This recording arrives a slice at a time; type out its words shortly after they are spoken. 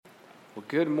Well,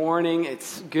 good morning.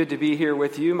 It's good to be here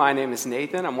with you. My name is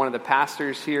Nathan. I'm one of the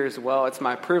pastors here as well. It's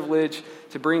my privilege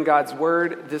to bring God's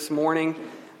Word this morning.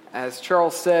 As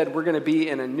Charles said, we're going to be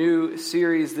in a new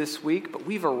series this week, but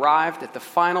we've arrived at the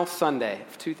final Sunday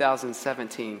of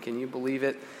 2017. Can you believe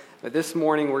it? But this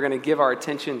morning, we're going to give our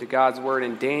attention to God's Word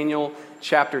in Daniel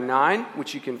chapter 9,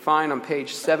 which you can find on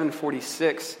page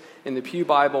 746 in the Pew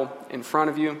Bible in front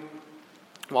of you.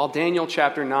 While Daniel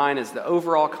chapter 9 is the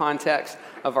overall context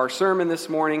of our sermon this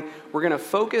morning, we're going to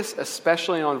focus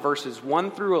especially on verses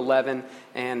 1 through 11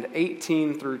 and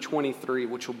 18 through 23,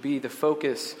 which will be the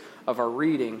focus of our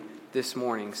reading this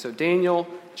morning. So Daniel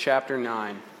chapter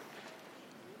 9.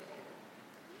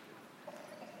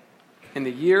 In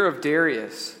the year of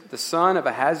Darius, the son of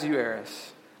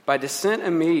Ahasuerus, by descent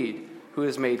a Mede, who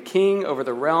is made king over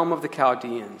the realm of the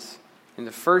Chaldeans, in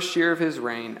the first year of his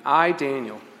reign, I,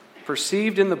 Daniel,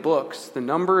 perceived in the books the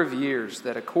number of years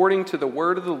that according to the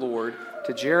word of the Lord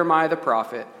to Jeremiah the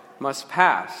prophet must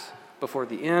pass before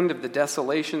the end of the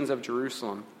desolations of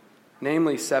Jerusalem,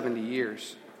 namely 70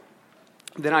 years.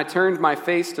 Then I turned my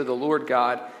face to the Lord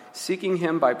God, seeking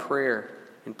him by prayer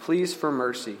and pleas for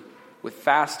mercy, with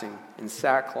fasting and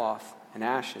sackcloth and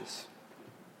ashes.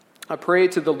 I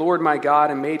prayed to the Lord my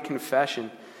God and made confession,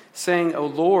 saying, O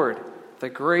Lord, the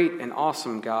great and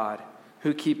awesome God,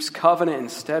 who keeps covenant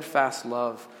and steadfast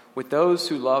love with those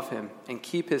who love him and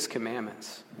keep his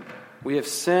commandments. We have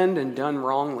sinned and done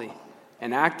wrongly,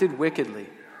 and acted wickedly,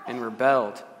 and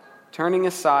rebelled, turning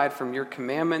aside from your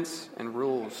commandments and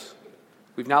rules.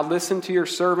 We've not listened to your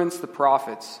servants, the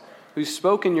prophets, who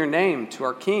spoke in your name to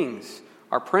our kings,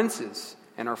 our princes,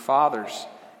 and our fathers,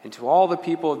 and to all the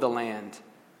people of the land.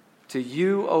 To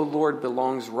you, O Lord,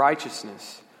 belongs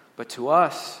righteousness, but to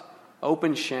us,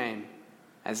 open shame.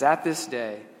 As at this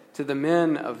day, to the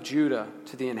men of Judah,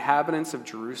 to the inhabitants of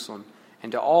Jerusalem,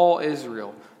 and to all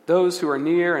Israel, those who are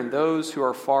near and those who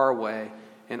are far away,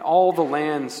 in all the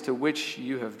lands to which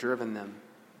you have driven them,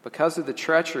 because of the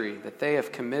treachery that they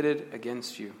have committed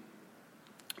against you.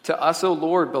 To us, O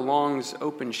Lord, belongs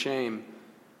open shame,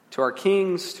 to our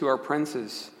kings, to our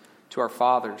princes, to our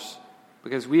fathers,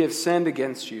 because we have sinned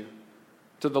against you.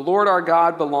 To the Lord our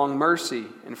God belong mercy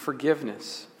and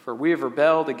forgiveness, for we have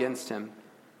rebelled against him,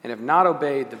 and have not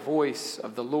obeyed the voice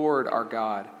of the Lord our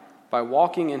God by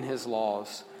walking in his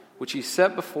laws, which he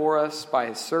set before us by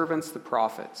his servants the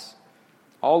prophets.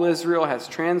 All Israel has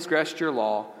transgressed your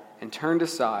law and turned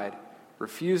aside,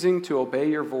 refusing to obey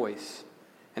your voice.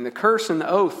 And the curse and the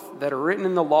oath that are written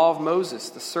in the law of Moses,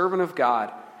 the servant of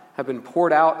God, have been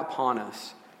poured out upon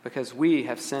us, because we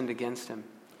have sinned against him.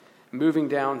 Moving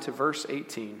down to verse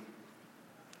 18.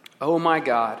 O my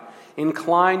God,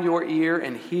 incline your ear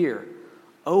and hear.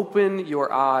 Open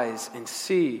your eyes and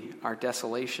see our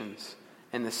desolations,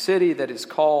 and the city that is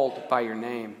called by your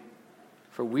name.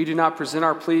 For we do not present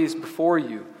our pleas before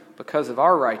you because of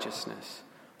our righteousness,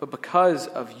 but because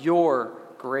of your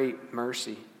great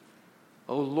mercy.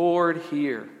 O Lord,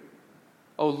 hear.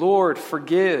 O Lord,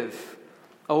 forgive.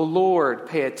 O Lord,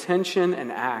 pay attention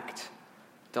and act.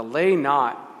 Delay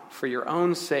not for your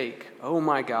own sake, O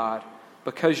my God,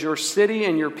 because your city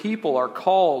and your people are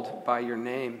called by your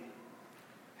name.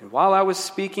 And while I was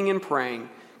speaking and praying,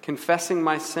 confessing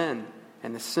my sin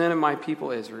and the sin of my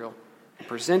people Israel, and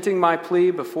presenting my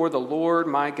plea before the Lord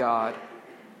my God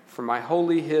for my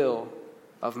holy hill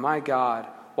of my God,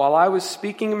 while I was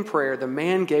speaking in prayer, the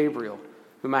man Gabriel,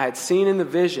 whom I had seen in the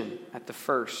vision at the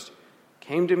first,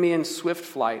 came to me in swift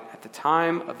flight at the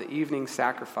time of the evening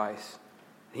sacrifice.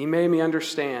 He made me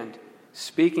understand,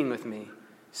 speaking with me,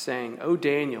 saying, O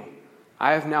Daniel,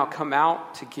 I have now come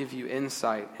out to give you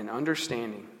insight and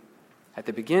understanding. At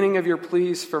the beginning of your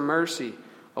pleas for mercy,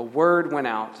 a word went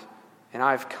out, and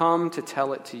I have come to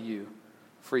tell it to you,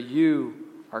 for you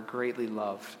are greatly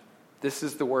loved. This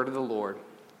is the word of the Lord.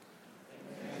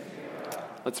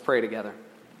 Let's pray together.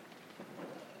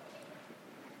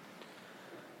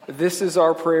 This is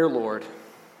our prayer, Lord.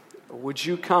 Would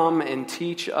you come and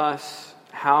teach us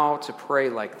how to pray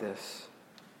like this?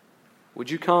 Would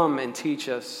you come and teach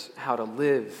us how to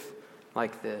live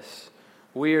like this?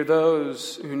 We are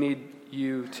those who need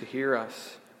you to hear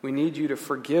us. We need you to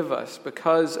forgive us.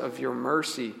 Because of your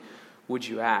mercy, would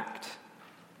you act?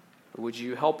 Would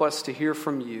you help us to hear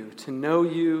from you, to know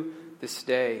you this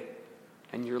day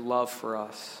and your love for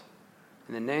us?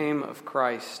 In the name of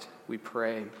Christ, we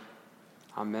pray.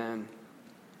 Amen.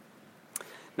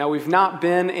 Now, we've not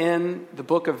been in the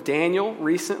book of Daniel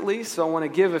recently, so I want to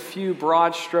give a few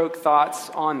broad stroke thoughts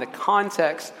on the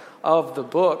context of the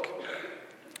book.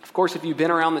 Of course, if you've been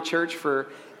around the church for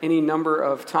any number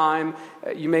of time.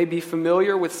 You may be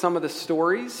familiar with some of the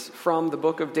stories from the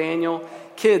book of Daniel.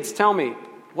 Kids, tell me,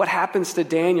 what happens to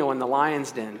Daniel in the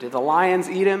lion's den? Do the lions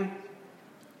eat him?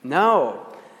 No.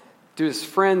 Do his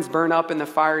friends burn up in the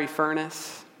fiery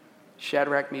furnace?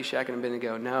 Shadrach, Meshach, and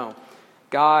Abednego? No.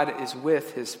 God is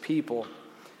with his people.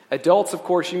 Adults, of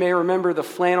course, you may remember the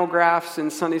flannel graphs in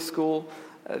Sunday school.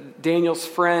 Daniel's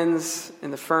friends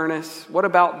in the furnace. What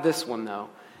about this one, though?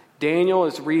 Daniel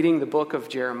is reading the book of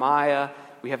Jeremiah.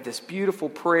 We have this beautiful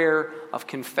prayer of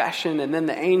confession, and then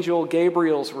the angel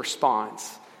Gabriel's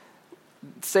response.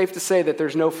 It's safe to say that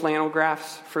there's no flannel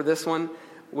graphs for this one,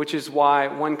 which is why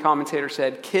one commentator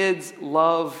said, kids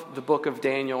love the book of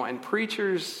Daniel, and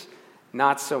preachers,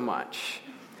 not so much.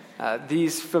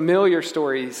 These familiar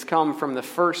stories come from the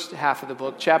first half of the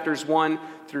book, chapters 1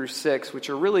 through 6, which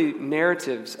are really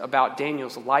narratives about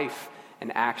Daniel's life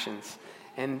and actions.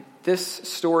 And this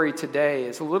story today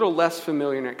is a little less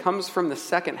familiar, and it comes from the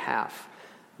second half,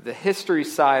 the history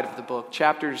side of the book,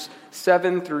 chapters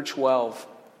 7 through 12.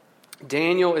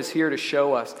 Daniel is here to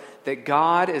show us that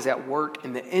God is at work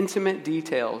in the intimate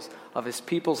details of his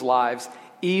people's lives,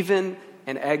 even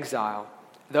in exile.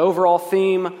 The overall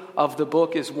theme of the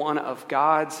book is one of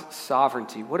God's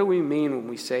sovereignty. What do we mean when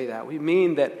we say that? We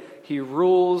mean that he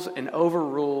rules and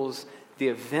overrules the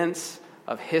events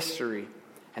of history.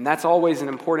 And that's always an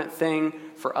important thing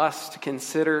for us to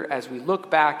consider as we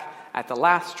look back at the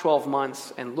last 12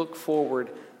 months and look forward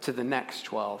to the next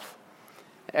 12.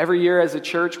 Every year as a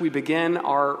church, we begin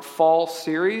our fall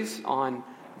series on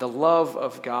the love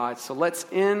of God. So let's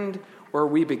end where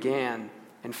we began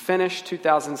and finish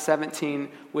 2017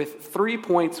 with 3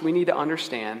 points we need to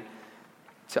understand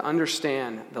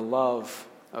the love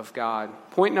of God.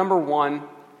 Point number 1,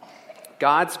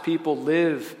 God's people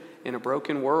live in a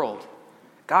broken world.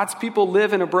 God's people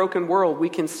live in a broken world. We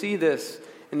can see this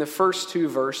in the first 2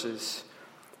 verses.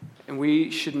 And we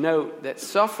should note that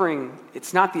suffering,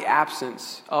 it's not the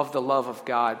absence of the love of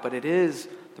God, but it is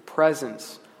the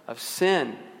presence of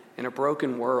sin in a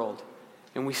broken world.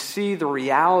 And we see the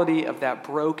reality of that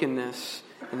brokenness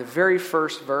in the very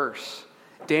first verse.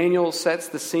 Daniel sets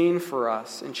the scene for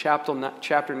us in chapter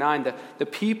 9. The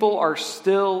people are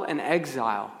still in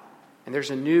exile, and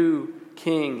there's a new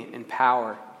king in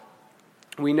power.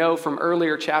 We know from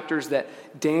earlier chapters that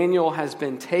Daniel has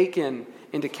been taken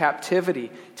into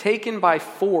captivity, taken by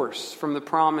force from the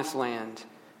promised land,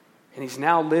 and he's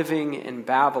now living in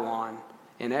Babylon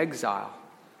in exile.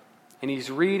 And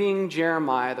he's reading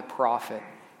Jeremiah the prophet.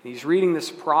 And he's reading this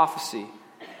prophecy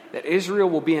that Israel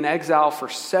will be in exile for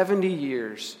 70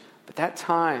 years. But that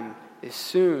time is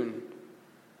soon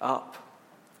up.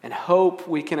 And hope,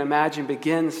 we can imagine,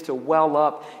 begins to well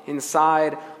up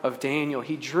inside of Daniel.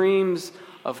 He dreams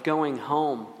of going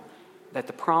home, that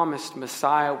the promised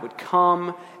Messiah would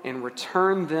come and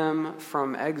return them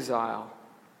from exile.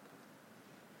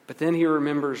 But then he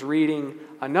remembers reading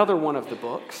another one of the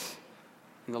books,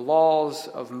 in the laws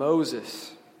of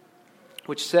Moses,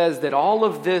 which says that all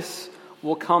of this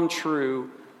will come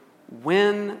true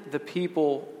when the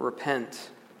people repent.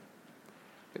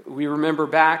 We remember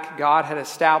back, God had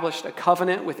established a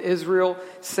covenant with Israel,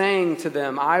 saying to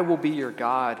them, I will be your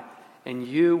God, and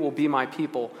you will be my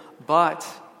people. But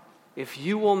if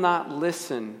you will not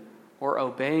listen or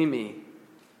obey me,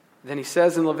 then he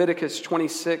says in Leviticus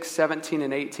 26, 17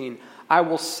 and 18, I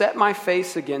will set my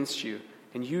face against you,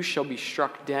 and you shall be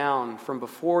struck down from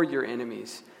before your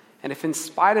enemies. And if in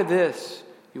spite of this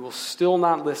you will still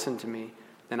not listen to me,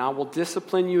 then I will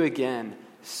discipline you again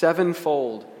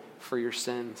sevenfold for your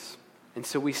sins. And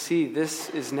so we see this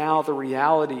is now the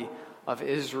reality of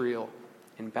Israel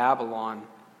in Babylon.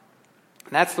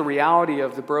 And that's the reality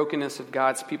of the brokenness of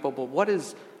God's people. But what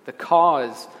is the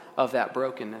cause of that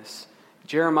brokenness?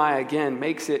 Jeremiah again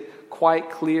makes it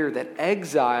quite clear that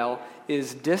exile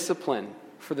is discipline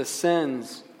for the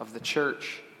sins of the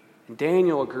church. And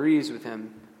Daniel agrees with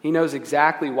him. He knows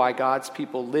exactly why God's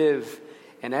people live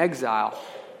in exile.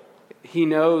 He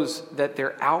knows that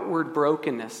their outward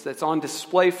brokenness that's on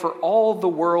display for all the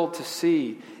world to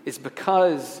see is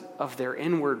because of their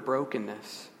inward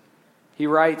brokenness. He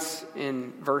writes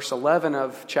in verse 11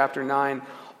 of chapter 9,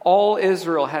 all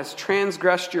Israel has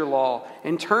transgressed your law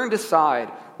and turned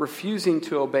aside, refusing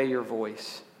to obey your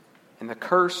voice. And the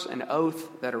curse and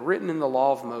oath that are written in the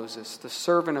law of Moses, the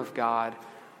servant of God,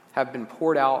 have been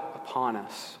poured out upon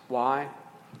us. Why?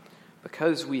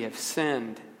 Because we have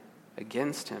sinned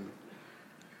against him.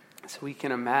 So we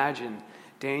can imagine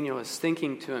Daniel is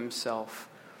thinking to himself,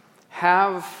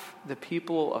 have the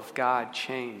people of God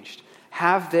changed?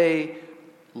 Have they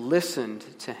listened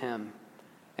to him?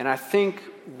 And I think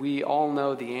we all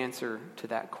know the answer to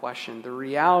that question. The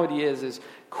reality is, as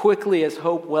quickly as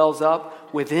hope wells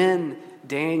up within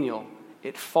Daniel,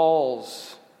 it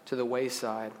falls to the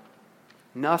wayside.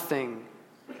 Nothing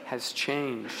has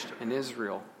changed in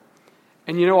Israel.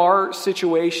 And our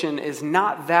situation is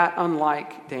not that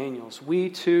unlike Daniel's. We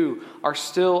too are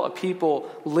still a people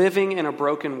living in a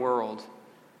broken world.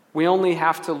 We only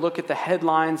have to look at the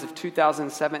headlines of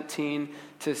 2017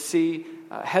 to see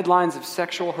headlines of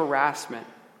sexual harassment,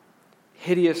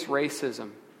 hideous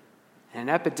racism, and an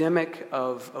epidemic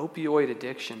of opioid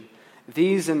addiction.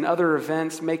 These and other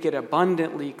events make it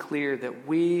abundantly clear that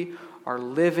we are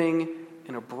living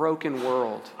in a broken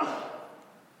world.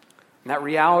 And that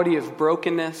reality of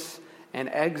brokenness and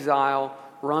exile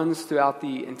runs throughout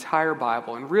the entire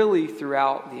Bible and really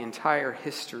throughout the entire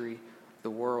history of the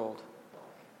world.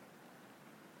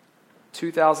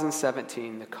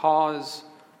 2017, the cause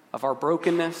of our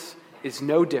brokenness is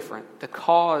no different. The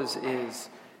cause is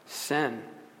sin. And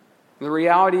the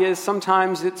reality is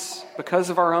sometimes it's because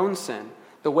of our own sin,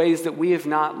 the ways that we have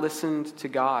not listened to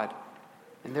God.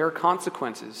 And there are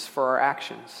consequences for our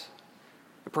actions.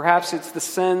 Perhaps it's the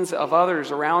sins of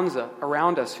others around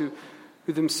us who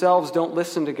themselves don't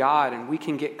listen to God, and we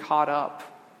can get caught up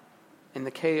in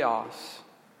the chaos.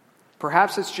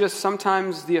 Perhaps it's just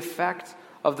sometimes the effect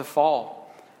of the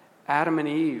fall. Adam and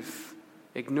Eve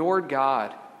ignored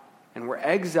God and were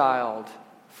exiled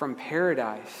from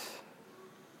paradise.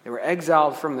 They were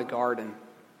exiled from the garden.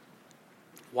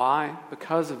 Why?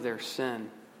 Because of their sin.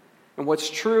 And what's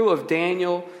true of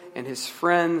Daniel and his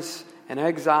friends in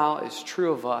exile is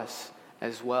true of us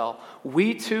as well.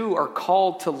 We too are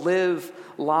called to live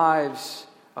lives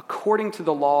according to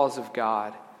the laws of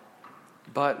God,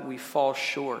 but we fall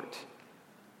short.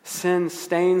 Sin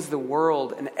stains the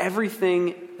world and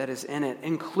everything that is in it,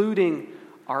 including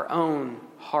our own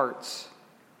hearts.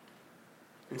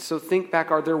 And so think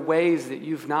back, are there ways that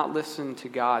you've not listened to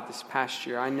God this past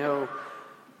year? I know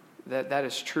that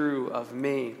is true of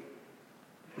me.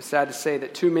 I'm sad to say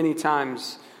that too many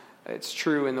times it's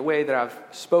true in the way that I've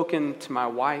spoken to my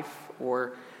wife,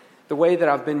 or the way that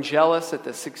I've been jealous at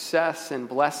the success and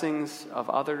blessings of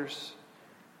others.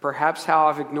 Perhaps how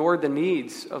I've ignored the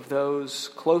needs of those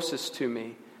closest to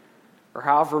me, or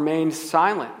how I've remained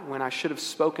silent when I should have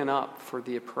spoken up for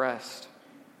the oppressed.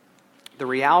 The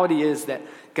reality is that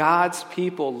God's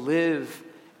people live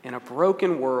in a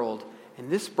broken world,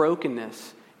 and this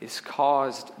brokenness is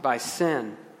caused by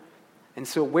sin. And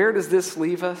so where does this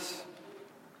leave us?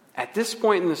 At this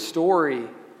point in the story,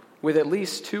 with at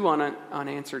least two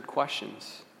unanswered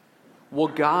questions. Will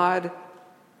God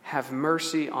have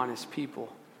mercy on his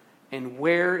people? And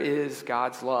where is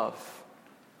God's love?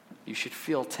 You should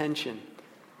feel tension.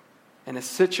 In a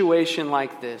situation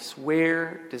like this,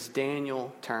 where does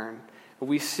Daniel turn?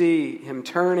 We see him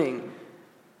turning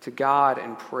to God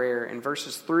in prayer in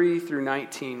verses 3 through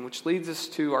 19, which leads us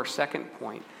to our second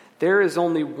point. There is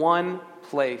only one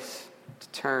place to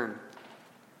turn.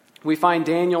 We find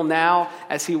Daniel now,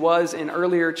 as he was in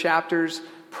earlier chapters,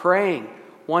 praying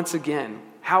once again.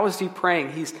 How is he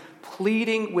praying? He's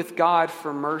pleading with God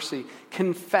for mercy,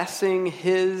 confessing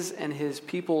his and his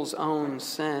people's own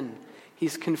sin.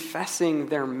 He's confessing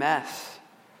their mess.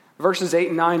 Verses 8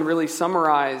 and 9 really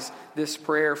summarize this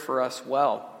prayer for us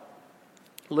well.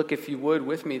 Look, if you would,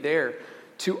 with me there.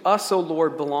 To us, O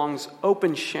Lord, belongs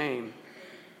open shame.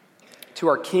 To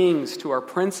our kings, to our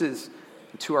princes,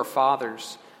 and to our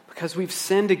fathers, because we've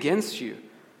sinned against you.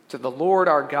 To the Lord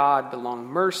our God belong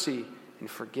mercy and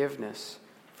forgiveness,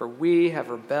 for we have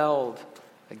rebelled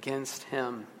against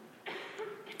him.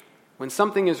 When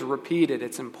something is repeated,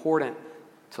 it's important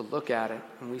to look at it.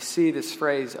 And we see this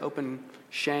phrase, open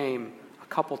shame, a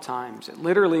couple times. It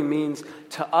literally means,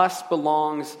 to us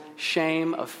belongs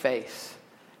shame of face.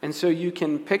 And so you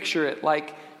can picture it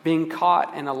like being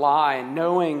caught in a lie and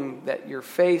knowing that your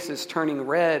face is turning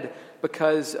red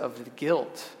because of the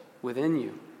guilt within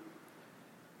you.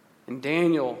 In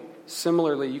Daniel,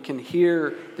 similarly, you can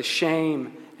hear the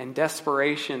shame and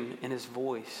desperation in his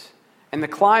voice. And the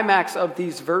climax of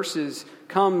these verses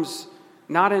comes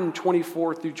not in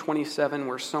 24 through 27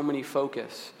 where so many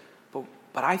focus,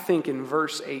 but I think in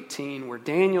verse 18 where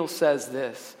Daniel says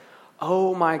this,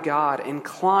 "Oh my God,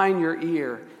 incline your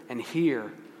ear and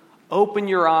hear. Open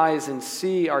your eyes and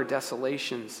see our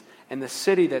desolations and the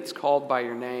city that's called by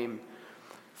your name.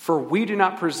 For we do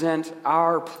not present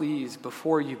our pleas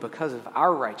before you because of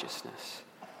our righteousness,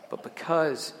 but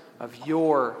because of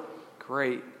your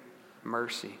great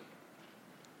mercy."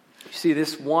 You see,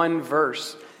 this one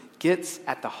verse gets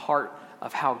at the heart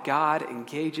of how God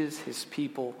engages his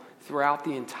people throughout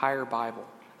the entire Bible.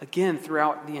 again,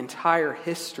 throughout the entire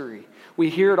history. We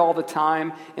hear it all the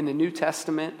time in the New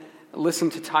Testament. Listen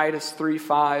to Titus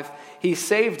 3:5. He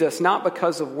saved us not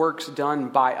because of works done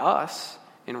by us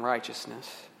in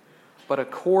righteousness, but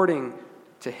according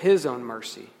to his own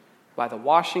mercy, by the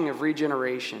washing of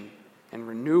regeneration and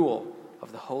renewal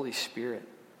of the Holy Spirit.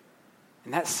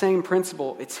 And that same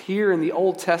principle, it's here in the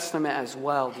Old Testament as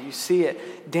well. Do you see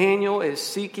it? Daniel is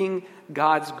seeking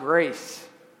God's grace.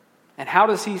 And how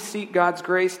does he seek God's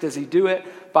grace? Does he do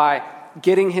it by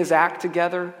getting his act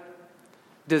together?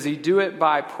 Does he do it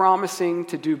by promising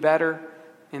to do better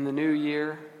in the new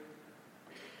year?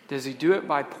 Does he do it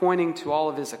by pointing to all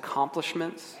of his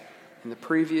accomplishments in the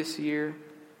previous year?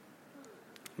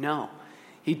 No.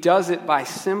 He does it by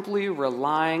simply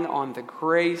relying on the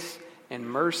grace and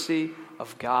mercy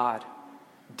of God.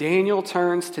 Daniel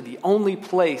turns to the only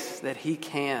place that he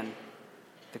can,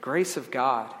 the grace of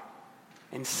God.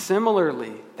 And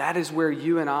similarly, that is where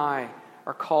you and I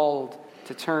are called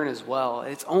to turn as well.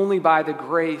 It's only by the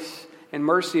grace and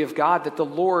mercy of God that the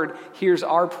Lord hears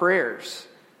our prayers.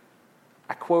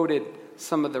 I quoted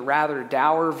some of the rather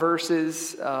dour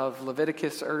verses of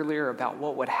Leviticus earlier about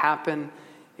what would happen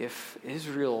if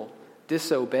Israel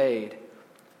disobeyed.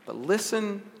 But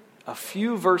listen, a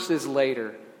few verses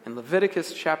later, in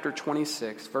Leviticus chapter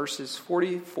 26, verses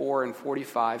 44 and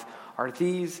 45, are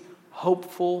these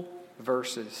hopeful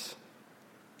verses.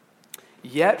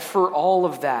 Yet for all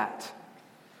of that,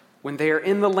 when they are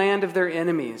in the land of their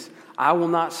enemies, I will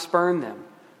not spurn them,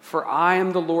 for I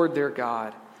am the Lord their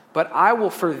God. But I will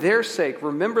for their sake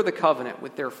remember the covenant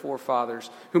with their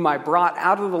forefathers, whom I brought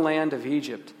out of the land of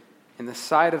Egypt in the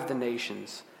sight of the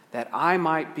nations, that I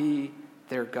might be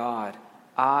their God.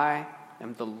 I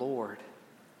am the Lord.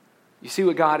 You see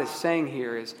what God is saying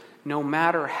here is, no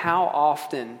matter how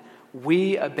often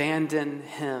we abandon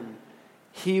him,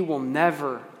 he will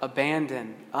never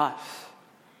abandon us.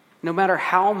 No matter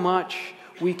how much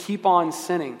we keep on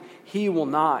sinning, he will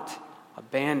not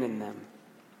abandon them.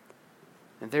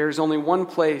 And there is only one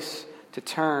place to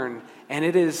turn, and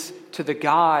it is to the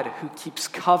God who keeps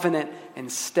covenant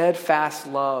and steadfast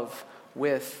love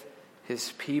with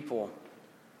his people.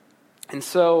 And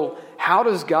so, how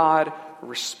does God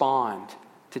respond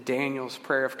to Daniel's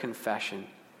prayer of confession?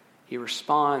 He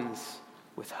responds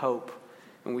with hope.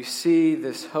 And we see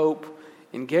this hope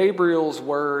in Gabriel's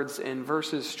words in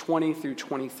verses 20 through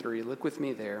 23. Look with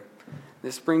me there.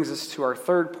 This brings us to our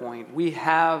third point. We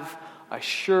have a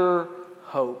sure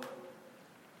hope.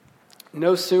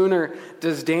 No sooner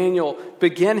does Daniel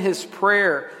begin his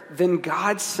prayer than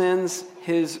God sends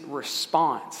his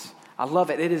response. I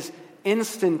love it. It is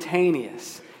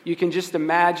instantaneous. You can just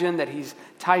imagine that he's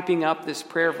typing up this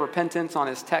prayer of repentance on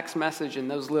his text message, and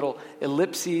those little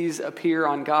ellipses appear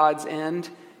on God's end.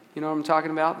 You know what I'm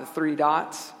talking about? The 3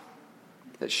 dots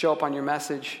that show up on your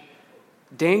message.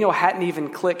 Daniel hadn't even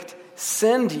clicked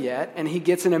send yet, and he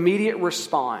gets an immediate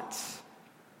response.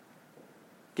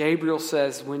 Gabriel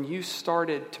says, when you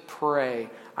started to pray,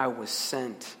 I was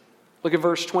sent. Look at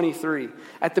verse 23.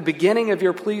 At the beginning of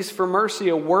your pleas for mercy,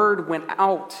 a word went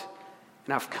out,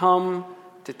 and I've come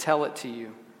to tell it to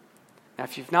you. Now,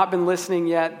 if you've not been listening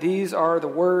yet, these are the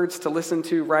words to listen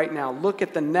to right now. Look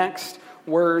at the next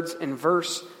words in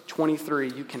verse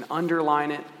 23. You can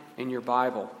underline it in your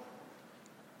Bible.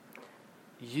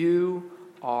 You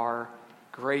are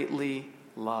greatly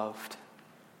loved.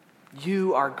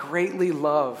 You are greatly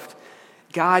loved.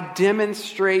 God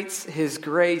demonstrates his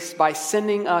grace by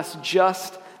sending us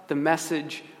just the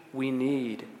message we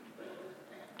need,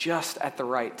 just at the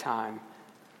right time.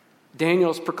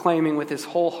 Daniel's proclaiming with his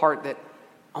whole heart that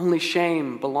only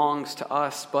shame belongs to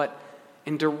us, but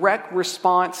in direct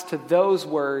response to those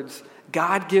words,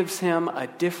 God gives him a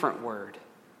different word.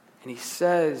 And he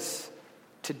says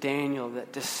to Daniel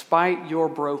that despite your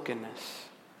brokenness,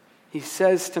 he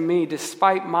says to me,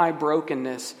 despite my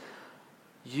brokenness,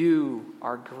 you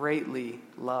are greatly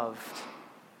loved.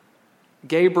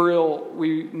 Gabriel,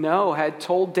 we know, had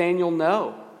told Daniel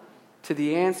no to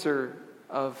the answer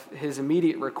of his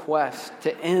immediate request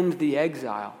to end the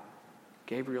exile.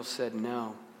 Gabriel said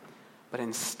no. But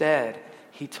instead,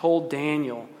 he told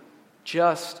Daniel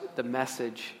just the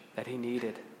message that he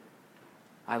needed.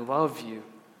 I love you,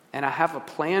 and I have a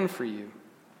plan for you.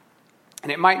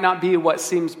 And it might not be what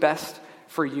seems best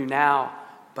for you now,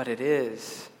 but it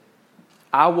is.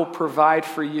 I will provide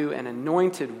for you an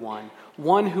anointed one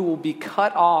who will be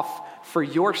cut off for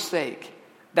your sake.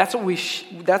 That's what we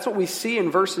see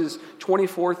in verses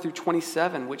 24 through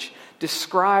 27, which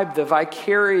describe the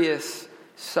vicarious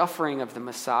suffering of the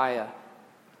Messiah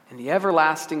and the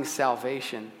everlasting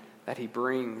salvation that he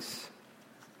brings.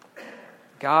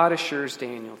 God assures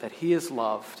Daniel that he is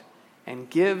loved and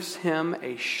gives him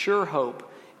a sure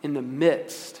hope in the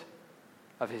midst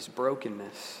of his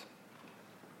brokenness.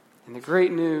 And the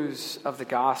great news of the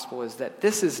gospel is that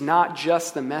this is not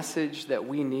just the message that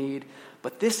we need,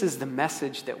 but this is the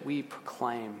message that we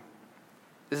proclaim.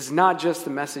 This is not just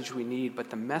the message we need,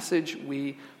 but the message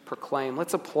we proclaim.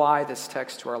 Let's apply this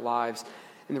text to our lives.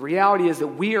 And the reality is that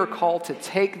we are called to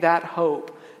take that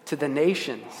hope to the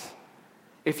nations.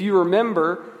 If you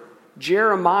remember,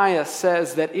 Jeremiah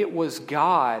says that it was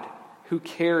God who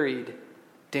carried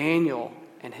Daniel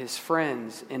and his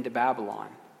friends into Babylon.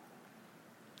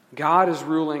 God is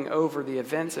ruling over the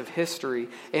events of history,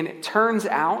 and it turns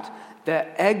out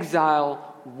that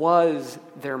exile was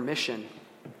their mission,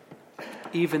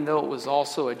 even though it was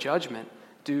also a judgment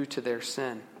due to their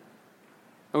sin.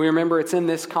 And we remember it's in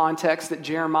this context that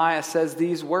Jeremiah says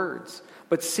these words,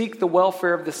 "But seek the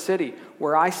welfare of the city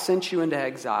where I sent you into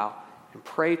exile, and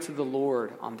pray to the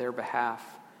Lord on their behalf.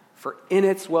 For in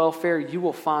its welfare you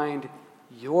will find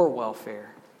your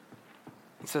welfare."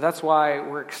 And so that's why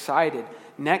we're excited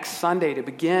next Sunday to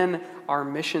begin our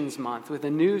missions month with a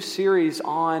new series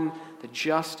on the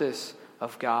justice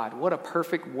of God. What a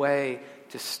perfect way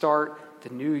to start the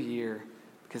new year,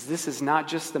 because this is not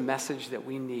just the message that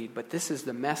we need, but this is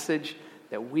the message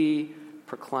that we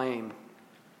proclaim.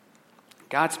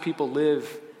 God's people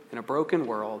live in a broken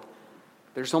world.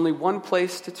 There's only one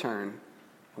place to turn,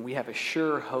 and we have a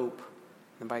sure hope,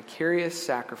 the vicarious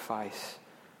sacrifice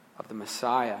of the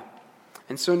Messiah.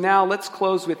 And so now let's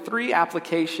close with 3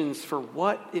 applications for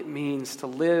what it means to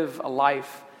live a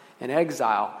life in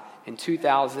exile in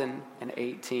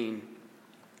 2018.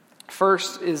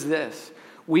 First is this: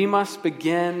 we must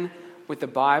begin with the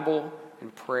Bible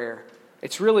and prayer.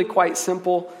 It's really quite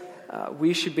simple.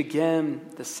 We should begin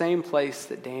the same place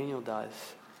that Daniel does.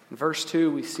 In verse 2,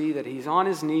 we see that he's on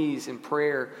his knees in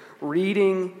prayer,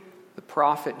 reading the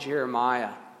prophet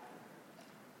Jeremiah.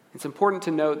 It's important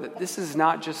to note that this is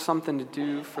not just something to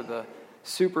do for the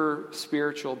super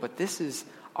spiritual, but this is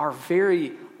our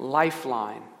very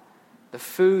lifeline, the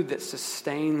food that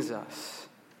sustains us,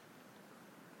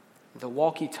 the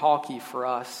walkie-talkie for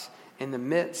us in the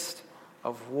midst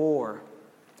of war,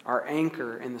 our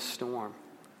anchor in the storm.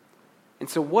 And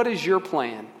so what is your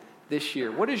plan this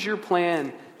year? What is your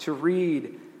plan to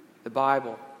read the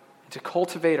Bible, to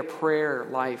cultivate a prayer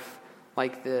life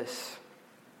like this?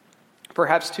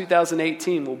 Perhaps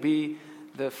 2018 will be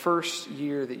the first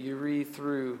year that you read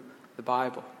through the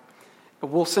Bible.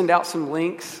 We'll send out some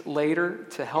links later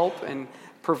to help and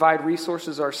provide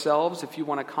resources ourselves if you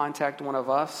want to contact one of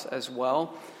us as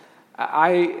well.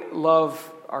 I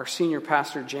love our senior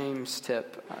pastor James'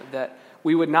 tip that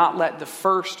we would not let the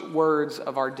first words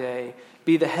of our day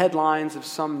be the headlines of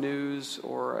some news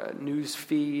or a news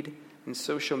feed in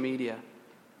social media,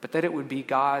 but that it would be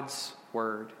God's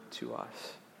word to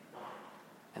us.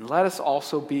 And let us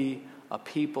also be a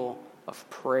people of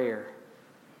prayer.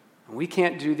 And we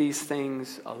can't do these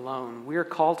things alone. We are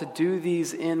called to do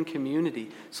these in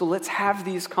community. So let's have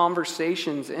these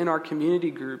conversations in our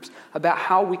community groups about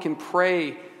how we can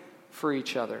pray for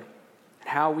each other and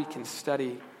how we can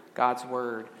study God's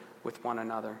word with one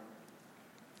another.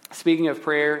 Speaking of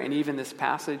prayer and even this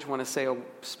passage, I want to say a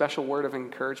special word of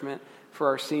encouragement for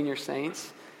our senior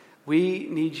saints. We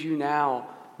need you now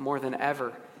more than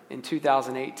ever in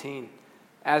 2018.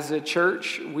 As a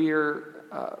church, we are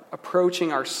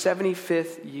approaching our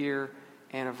 75th year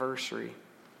anniversary.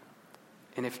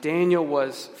 And if Daniel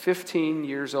was 15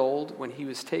 years old when he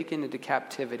was taken into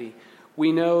captivity,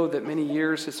 we know that many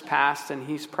years has passed and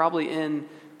he's probably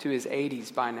into his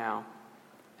 80s by now.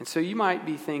 And so you might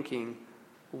be thinking,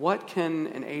 what can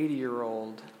an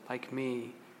 80-year-old like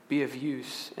me be of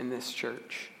use in this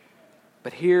church?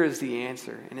 But here is the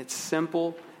answer, and it's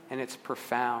simple and it's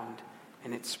profound,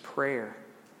 and it's prayer.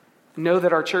 Know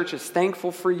that our church is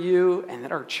thankful for you and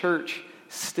that our church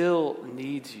still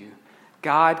needs you.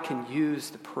 God can use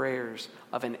the prayers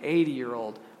of an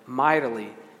 80-year-old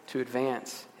mightily to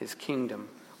advance his kingdom.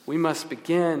 We must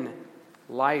begin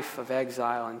life of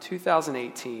exile in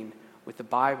 2018 with the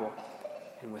Bible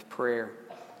and with prayer.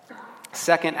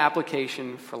 Second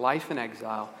application for life in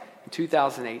exile in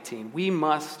 2018, we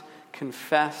must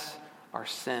confess our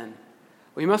sin.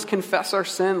 We must confess our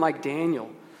sin like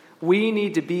Daniel. We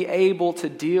need to be able to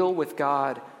deal with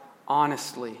God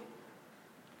honestly.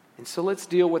 And so let's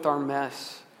deal with our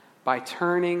mess by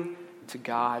turning to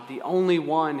God, the only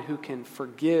one who can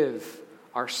forgive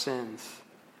our sins.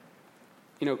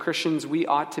 You know, Christians, we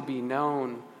ought to be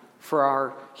known for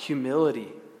our humility,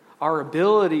 our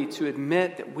ability to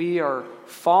admit that we are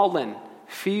fallen,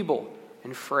 feeble,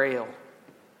 and frail.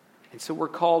 And so we're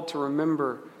called to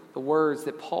remember the words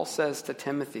that Paul says to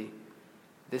Timothy.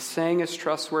 This saying is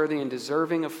trustworthy and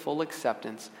deserving of full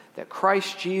acceptance, that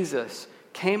Christ Jesus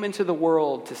came into the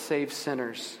world to save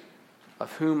sinners,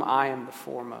 of whom I am the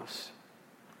foremost.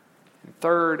 And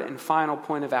third and final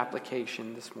point of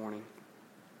application this morning.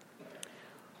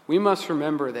 We must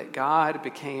remember that God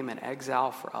became an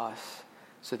exile for us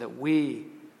so that we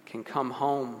can come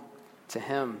home to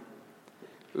him.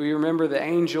 We remember the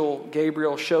angel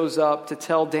Gabriel shows up to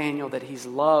tell Daniel that he's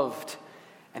loved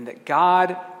and that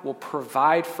God will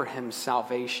provide for him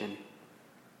salvation.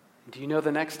 Do you know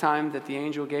the next time that the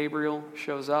angel Gabriel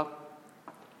shows up?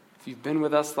 If you've been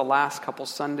with us the last couple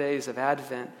Sundays of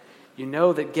Advent, you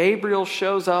know that Gabriel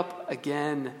shows up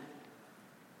again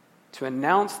to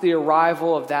announce the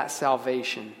arrival of that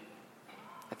salvation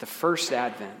at the first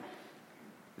Advent.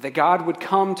 That God would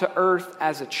come to earth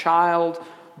as a child,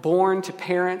 born to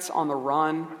parents on the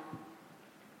run,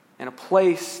 in a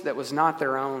place that was not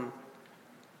their own.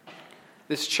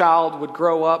 This child would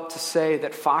grow up to say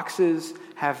that foxes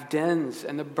have dens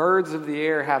and the birds of the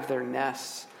air have their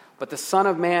nests, but the Son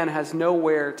of Man has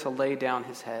nowhere to lay down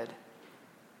his head.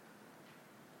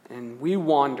 And we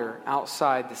wander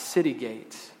outside the city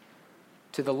gates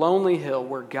to the lonely hill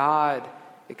where God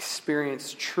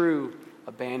experienced true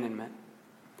abandonment.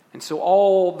 And so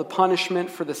all the punishment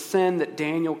for the sin that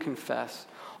Daniel confessed,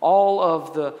 all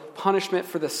of the punishment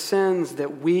for the sins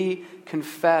that we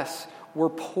confess were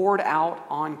poured out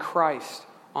on Christ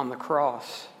on the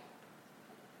cross.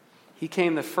 He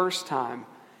came the first time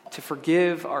to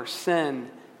forgive our sin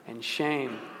and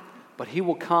shame, but he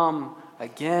will come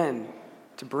again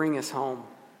to bring us home.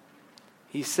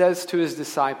 He says to his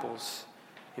disciples,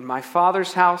 "In my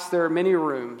Father's house there are many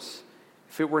rooms.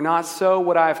 If it were not so,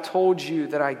 would I have told you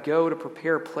that I go to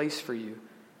prepare a place for you?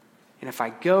 And if I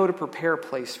go to prepare a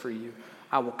place for you,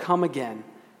 I will come again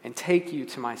and take you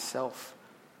to myself,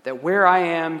 that where I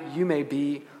am, you may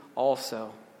be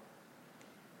also."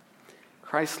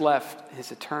 Christ left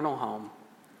his eternal home,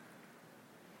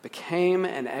 became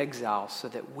an exile so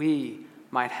that we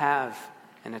might have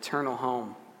an eternal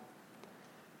home.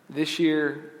 This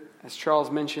year, as Charles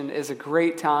mentioned, is a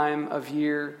great time of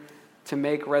year to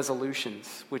make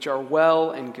resolutions, which are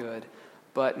well and good.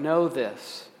 But know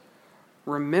this,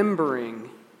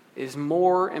 remembering is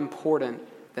more important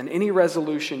than any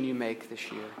resolution you make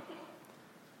this year.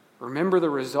 Remember the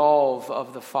resolve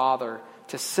of the Father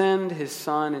to send his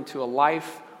Son into a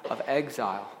life of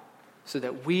exile so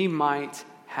that we might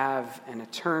have an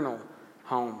eternal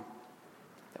home,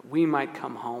 that we might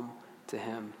come home to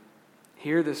him.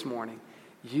 Here this morning,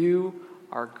 you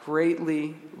are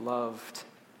greatly loved.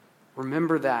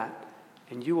 Remember that,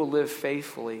 and you will live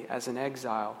faithfully as an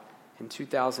exile in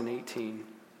 2018.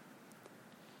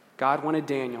 God wanted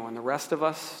Daniel and the rest of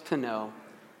us to know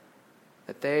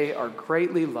that they are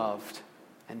greatly loved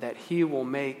and that he will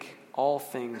make all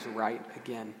things right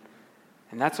again.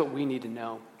 And that's what we need to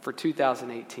know for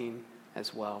 2018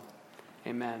 as well.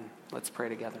 Amen. Let's pray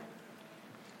together.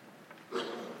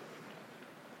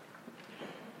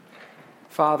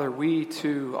 Father, we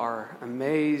too are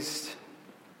amazed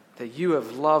that you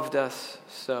have loved us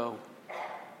so,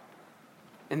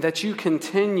 and that you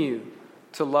continue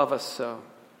to love us so.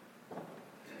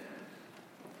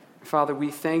 Father,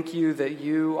 we thank you that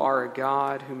you are a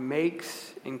God who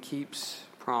makes and keeps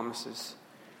promises,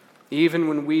 even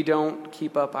when we don't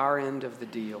keep up our end of the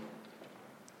deal.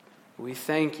 We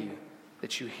thank you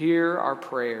that you hear our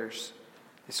prayers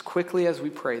as quickly as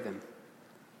we pray them.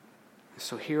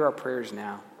 So hear our prayers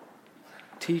now.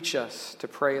 Teach us to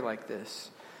pray like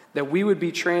this, that we would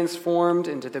be transformed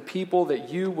into the people that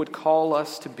you would call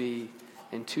us to be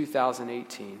in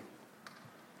 2018.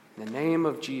 In the name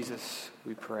of Jesus,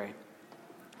 we pray.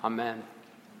 Amen.